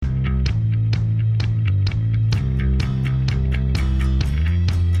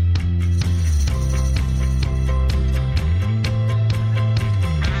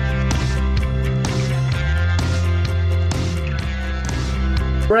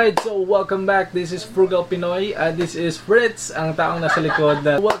Right, so welcome back. This is Frugal Pinoy. This is Fritz, ang taong nasa likod.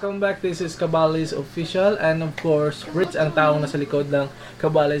 Welcome back. This is Cabalis Official. And of course, Fritz, ang taong nasa likod ng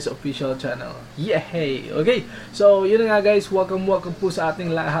Cabalis Official channel. Yay! Okay, so yun nga guys. Welcome po sa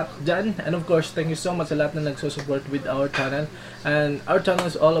ating lahat dyan. And of course, thank you so much sa lahat na nagsusupport with our channel. And our channel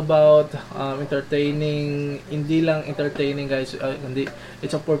is all about entertaining. Hindi lang entertaining guys. Hindi.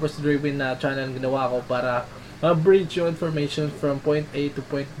 It's a purpose-driven na channel ginawa ko para bridge your information from point A to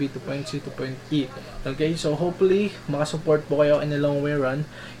point B to point C to point E. Okay, so hopefully makasupport po kayo in the long way run.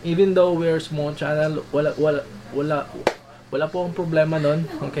 Even though we're small channel, wala po akong problema nun.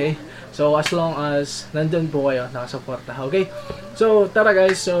 Okay, so as long as nandyan po kayo, nakasuporta. Okay, so tara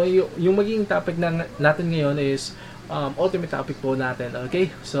guys, so yung magiging topic natin ngayon is ultimate topic po natin.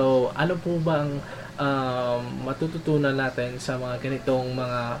 Okay, so ano po bang matututunan natin sa mga ganitong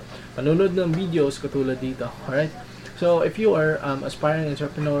mga panunod ng videos katulad dito. Alright, so if you are aspiring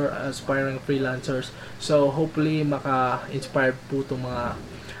entrepreneur, aspiring freelancers, so hopefully maka-inspire po itong mga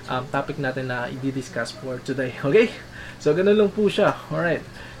topic natin na i-discuss for today. Okay, so ganun lang po siya. Alright,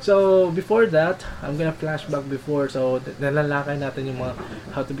 so before that, I'm gonna flashback before. So nalalakay natin yung mga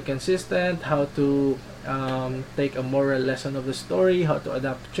how to be consistent, how to take a moral lesson of the story, how to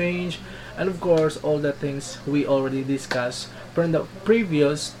adapt to change, and of course all the things we already discussed from the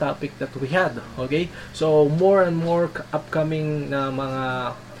previous topic that we had. Okay, so more and more upcoming na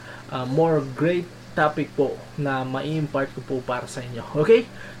mga more great topic po na mai-impart ko po para sa inyo. Okay,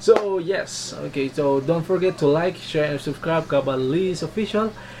 so yes, okay, so don't forget to like, share, and subscribe Cabalis Official,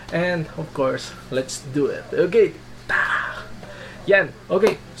 and of course let's do it. Okay, yan.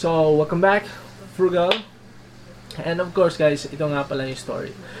 Okay, so welcome back, Frugal. And of course guys, ito nga pala yung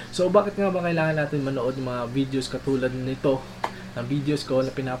story. So bakit nga ba kailangan natin manood ng mga videos katulad nito, ng videos ko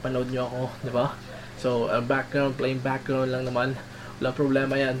na pinapanood nyo ako, di ba? So background, plain background lang naman, wala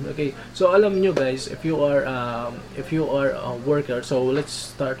problema yan. Okay, so alam nyo guys, if you are a worker, so let's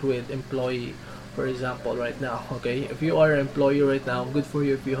start with employee for example right now. Okay, if you are an employee right now, good for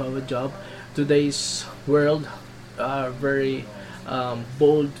you if you have a job. Today's world are very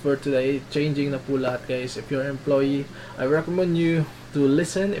bold for today, changing na po lahat guys. If you're an employee, I recommend you to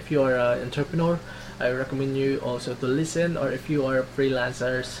listen. If you are an entrepreneur, I recommend you also to listen. Or if you are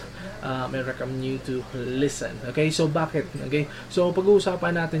freelancers, I recommend you to listen. Okay, so bakit? Okay, so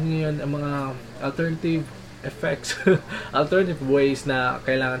pag-uusapan natin ngayon ang mga alternative effects alternative ways na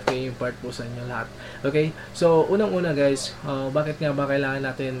kailangan ko i-impart po sa inyo lahat. Okay, so unang-una guys, bakit nga ba kailangan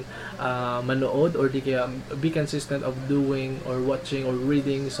natin manood or di kaya be consistent of doing or watching or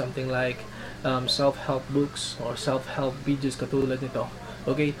reading something like self-help books or self-help videos katulad nito.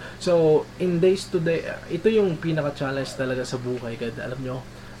 Okay, so in days today, ito yung pinaka-challenge talaga sa buhay, alam nyo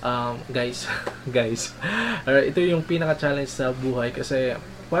guys ito yung pinaka-challenge sa buhay kasi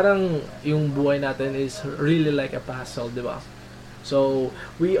parang yung buhay natin is really like a puzzle, di ba? So,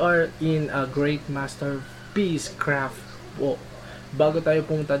 we are in a great masterpiece craft po. Bago tayo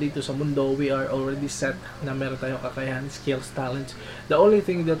pumunta dito sa mundo, we are already set na meron tayong kakayahan, skills, talents. The only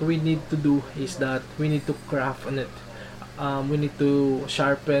thing that we need to do is that we need to craft on it. We need to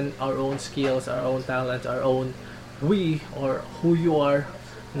sharpen our own skills, our own talents, our own or who you are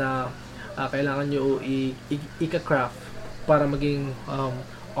na kailangan nyo i-craft para maging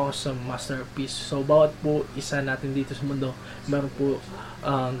awesome masterpiece. So bawat po isa natin dito sa mundo meron po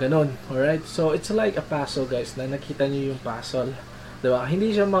ganon. Alright, so it's like a puzzle guys, na nakita nyo yung puzzle, diba?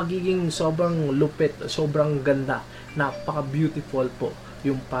 Hindi siya magiging sobrang lupit, sobrang ganda, napaka beautiful po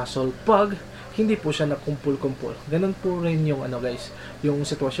yung puzzle pag hindi po siya nakumpul-kumpul. Ganon po rin yung guys, yung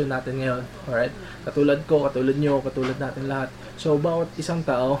sitwasyon natin ngayon. Alright, katulad ko, katulad nyo, katulad natin lahat. So bawat isang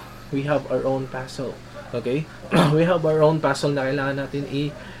tao, we have our own puzzle. Okay? We have our own puzzle na kailangan natin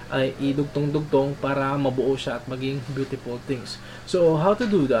idugtong-dugtong para mabuo siya at maging beautiful things. So, how to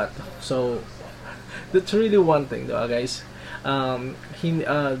do that? So, that's really one thing, diba guys?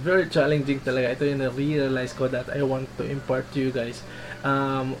 Very challenging talaga. Ito yung na-realize ko that I want to impart to you guys.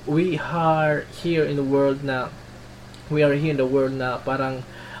 We are here in the world na parang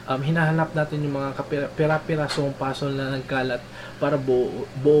hinahanap natin yung mga pira-pirasong puzzle na nagkalat para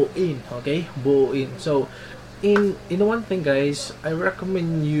buuin, okay? Buuin. So, in one thing guys, I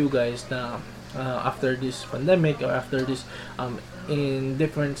recommend you guys na after this pandemic or after this in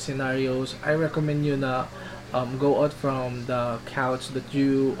different scenarios, I recommend you na go out from the couch that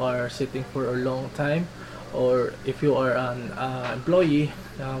you are sitting for a long time, or if you are an employee,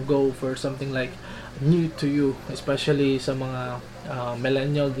 go for something like new to you, especially sa mga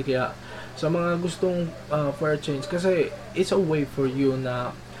millennial, di kaya sa mga gustong for a change, kasi it's a way for you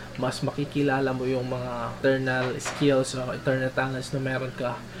na mas makikilala mo yung mga eternal skills o eternal talents na meron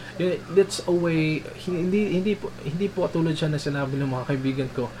ka. That's a way, hindi po tulad siya na sinabi ng mga kaibigan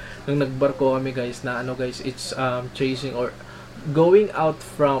ko nung nagbarko kami guys, na ano guys, it's chasing or going out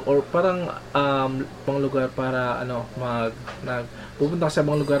from, or parang pang lugar para pupunta ka sa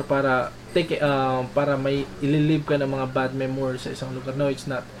mga lugar para para may ililive ka ng mga bad memories sa isang lugar. No, it's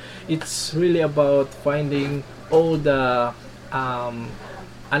not. It's really about finding all the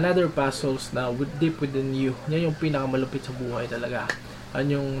another puzzles na deep within you. Yan yung pinakamalupit sa buhay talaga.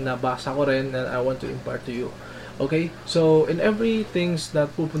 Yan yung nabasa ko rin and I want to impart to you. Okay? So, in every things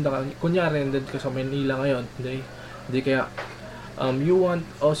that pupunta ka, kunyari, nandun ka sa Manila ngayon, hindi kaya, you want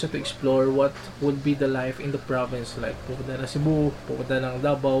also to explore what would be the life in the province, like pupunta na Cebu, pupunta ng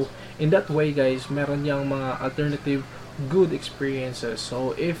Davao. In that way guys, meron yang mga alternative good experiences.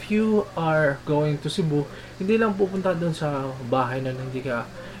 So if you are going to Cebu, hindi lang pupunta doon sa bahay na hindi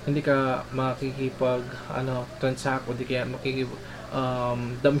ka makikipag transact o hindi kaya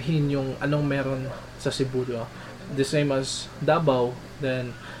damhin yung anong meron sa Cebu, diba? The same as Davao,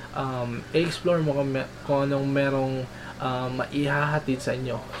 then i-explore mo kung anong merong maihahatid sa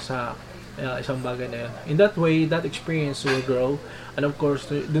inyo sa isang bagay na yun. In that way, that experience will grow, and of course,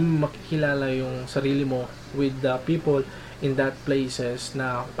 dun makikilala yung sarili mo with the people in that places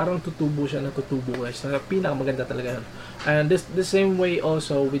na parang tutubo guys, na pinakamaganda talaga yun. And the same way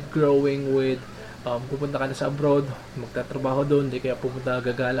also with growing with pupunta ka na sa abroad, magtatrabaho doon, di kaya pupunta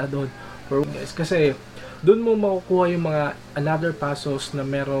gagala doon, or guys, kasi doon mo makukuha yung mga another puzzles na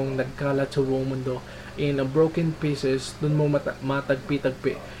merong nagkalat sa buong mundo in a broken pieces. Doon mo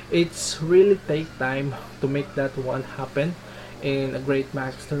matagpi-tagpi. It's really take time to make that one happen in a great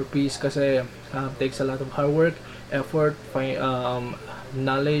masterpiece, kasi takes a lot of hard work, effort,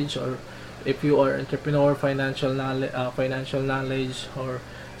 knowledge, or if you are entrepreneur, financial knowledge or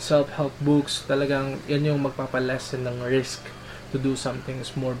self-help books, talagang yan yung magpapalesen ng risk to do something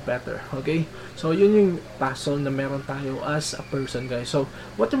more better. Okay? So, yun yung puzzle na meron tayo as a person, guys. So,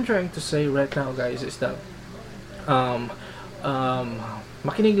 what I'm trying to say right now, guys, is that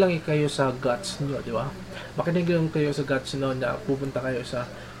makinig lang kayo sa guts nyo, di ba? Makinig lang kayo sa guts nyo na pupunta kayo sa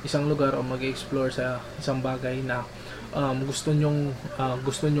isang lugar o mag-explore sa isang bagay na gusto nyong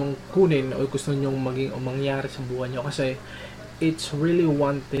kunin o gusto nyong mangyari sa buhay nyo, kasi it's really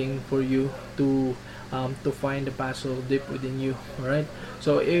one thing for you to find the puzzle deep within you, right?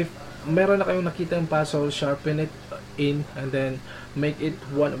 So if meron na kayong nakita yung puzzle, sharpen it in and then make it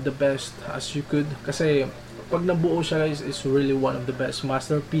one of the best as you could, kasi pag nabuo siya guys, is really one of the best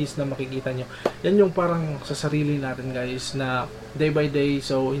masterpiece na makikita nyo. Yan yung parang sa sarili natin guys, na day by day.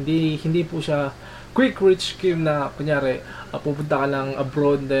 So hindi po siya quick rich scheme na kunyari pupunta ka lang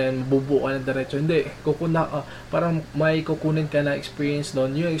abroad then bubuo ka na diretso. Hindi, parang may kukunin ka na experience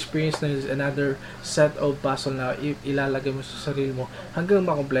doon. Yung experience na is another set of puzzle na ilalagay mo sa sarili mo hanggang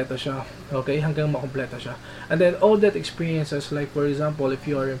makompleto siya. Okay, hanggang makompleto siya. And then all that experiences, like for example, if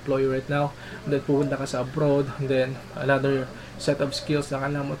you are employee right now, then pupunta ka sa abroad, and then another set of skills na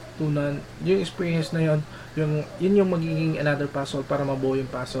kailangan matutunan, yung experience na yun yung magiging another puzzle para mabuo yung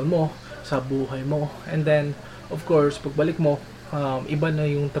puzzle mo sa buhay mo. And then of course, pagbalik mo, iba na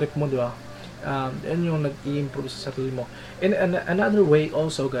yung trip mo, di ba? Yan yung nag-i-improve sa sarili mo. In another way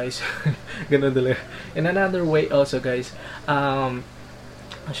also guys, ganun talaga. In another way also guys,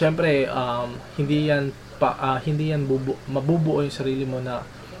 syempre, hindi yan mabubuo yung sarili mo na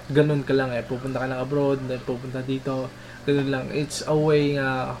ganun ka lang pupunta ka lang abroad, then pupunta dito, ganun lang. It's a way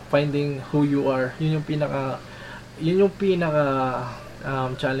finding who you are. Yun yung pinaka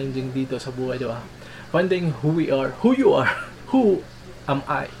challenging dito sa buhay, di ba? Finding who we are, who you are, who am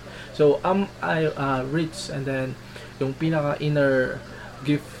I. So am I rich, and then yung pinaka inner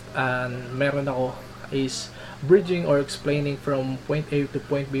gift meron ako is bridging or explaining from point A to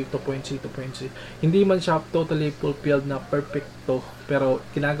point B to point C to point C. Hindi man siya totally fulfilled na perfecto, pero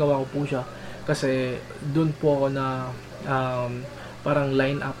ginagawa ko po siya kasi dun po ako na parang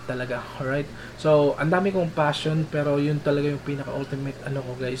line up talaga. Alright? So, ang dami kong passion, pero yun talaga yung pinaka-ultimate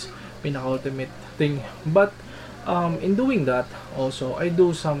pinaka-ultimate thing. But in doing that, also, I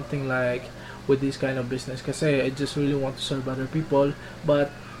do something like with this kind of business kasi I just really want to serve other people, but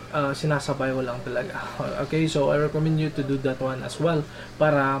sinasabay ko lang talaga. Okay, so I recommend you to do that one as well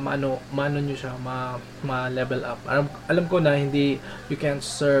para maano nyo siya ma-level up. Alam ko na hindi you can't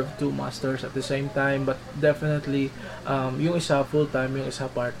serve two masters at the same time, but definitely yung isa full-time, yung isa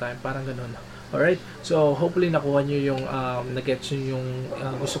part-time, parang ganun. Alright, so hopefully nakuha nyo yung nag-gets nyo yung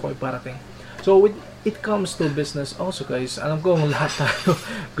gusto ko iparating. So with it comes to business also, guys, alam ko lahat tayo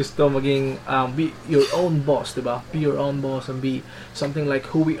gusto maging be your own boss, diba? Be your own boss and be something like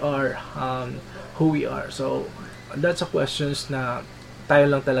who we are. So that's a questions na tayo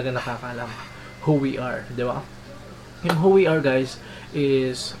lang talaga nakakalam who we are, diba? And who we are, guys,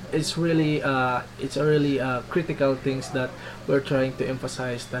 is it's a really critical things that we're trying to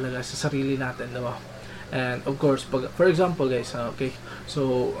emphasize talaga sa sarili natin, diba? And of course, for example, guys, okay,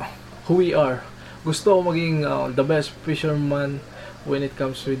 so who we are, gusto ko maging the best fisherman when it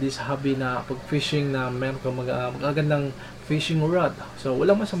comes to this hobby na pag-fishing, na meron kang magagandang fishing rod. So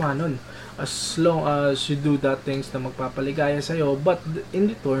walang masama nun as long as you do that things na magpapaligaya sa'yo, but in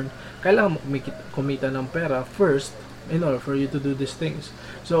return kailangan mo kumita ng pera first in order for you to do these things.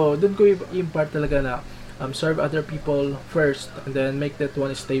 So dun ko i-impart talaga na serve other people first, and then make that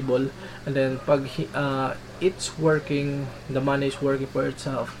one stable, and then pag it's working, the money is working for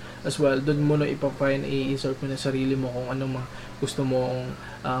itself as well, doon mo na ipa-find, i-insert mo na sarili mo kung anong gusto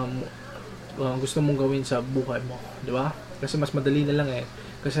mong gawin sa buhay mo, di ba? Kasi mas madali na lang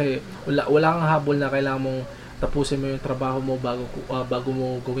kasi wala kang habol na kailangan mong tapusin mo yung trabaho mo bago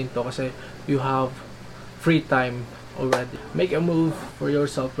mo gawin to, kasi you have free time already. Make a move for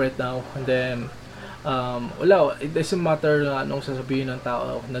yourself right now, and then it doesn't matter anong sasabihin ng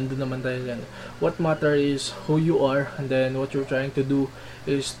tao, nandun naman tayo yan. What matter is who you are, and then what you're trying to do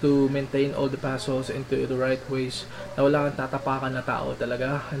is to maintain all the puzzles into the right ways, na wala kang tatapakan na tao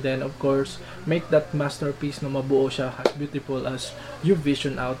talaga. And then of course, make that masterpiece na mabuo siya, as beautiful as you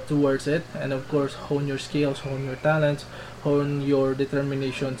vision out towards it. And of course, hone your skills, hone your talents, hone your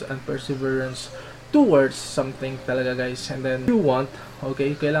determinations and perseverance towards something talaga, guys. And then you want,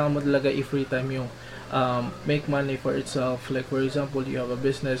 okay, kailangan mo talaga i-free time yung make money for itself. Like for example, you have a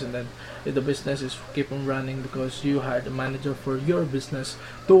business, and then the business is keep on running because you hired a manager for your business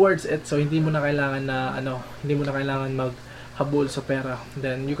towards it. So hindi mo na kailangan maghabol sa pera.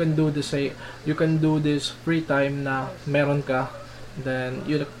 Then you can do this free time na meron ka. Then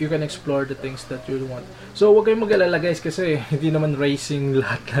you can explore the things that you want. So huwag kayong mag-alala, guys, kasi hindi naman racing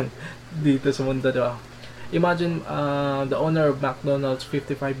lahat lang dito sa mundo, diba? Imagine the owner of McDonald's,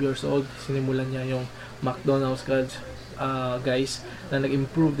 55 years old, sinimulan niya yung McDonald's, guys, na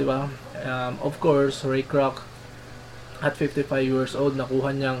nag-improve, di ba? Of course, Ray Kroc at 55 years old,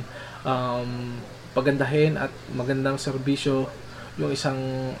 nakuha niyang pagandahin at magandang serbisyo yung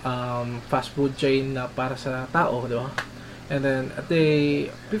isang fast food chain na para sa tao, di ba? And then at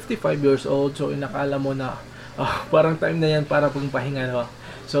 55 years old, so inakala mo na parang time na yan para pang pahinga, di ba?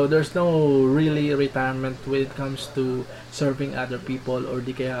 So there's no really retirement when it comes to serving other people, or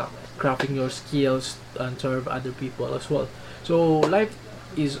di kaya crafting your skills and serve other people as well. So life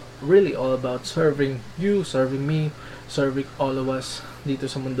is really all about serving you, serving me, serving all of us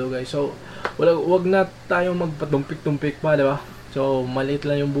dito sa mundo, guys. So wag na tayong magpatumpik-tumpik pa, di ba? So maliit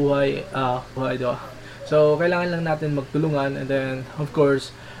lang yung buhay, di ba? So kailangan lang natin magtulungan, and then of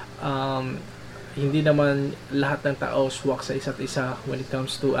course hindi naman lahat ng tao swak sa isa't isa when it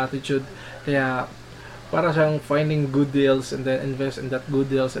comes to attitude. Kaya para siyang finding good deals and then invest in that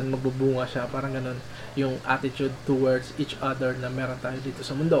good deals and magbubunga siya. Parang ganun yung attitude towards each other na meron tayo dito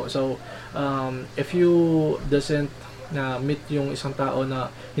sa mundo. So if you doesn't meet yung isang tao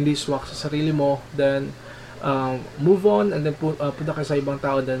na hindi swak sa sarili mo, then move on, and then punta ka sa ibang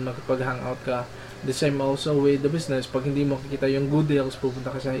tao, then makipag-hangout ka. The same also with the business. Pag hindi mo makikita yung good deals, pupunta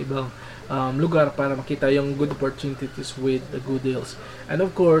ka sa ibang lugar para makita yung good opportunities with the good deals. And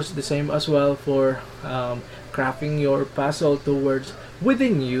of course, the same as well for crafting your puzzle towards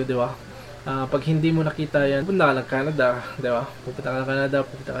within you, di ba? Pag hindi mo nakita yan, pupunta ka ng Canada, di ba? Pupunta ka ng Canada,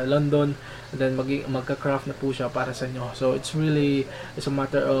 pupunta ka ng London, and then magka-craft na po siya para sa inyo. So it's a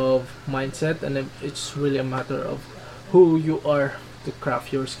matter of mindset, and it's really a matter of who you are to craft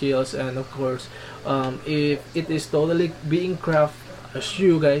your skills. And of course, if it is totally being craft as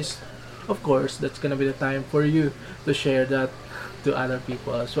you guys, of course that's gonna be the time for you to share that to other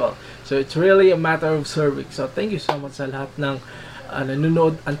people as well. So it's really a matter of serving. So thank you so much sa lahat ng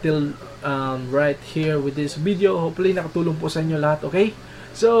nanonood until right here with this video. Hopefully nakatulong po sa inyo lahat, okay?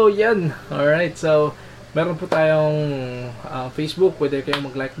 So yan, alright. So meron po tayong Facebook, pwede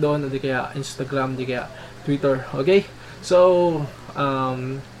kayong mag-like doon, o di kaya Instagram, di kaya Twitter, okay? So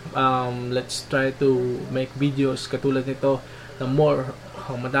let's try to make videos katulad nito na more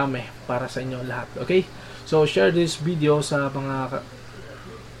madami para sa inyo lahat, okay? So share this video sa mga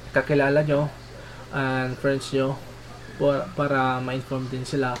kakilala nyo and friends nyo para ma-inform din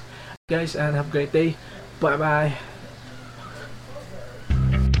sila, guys, and have a great day. Bye bye.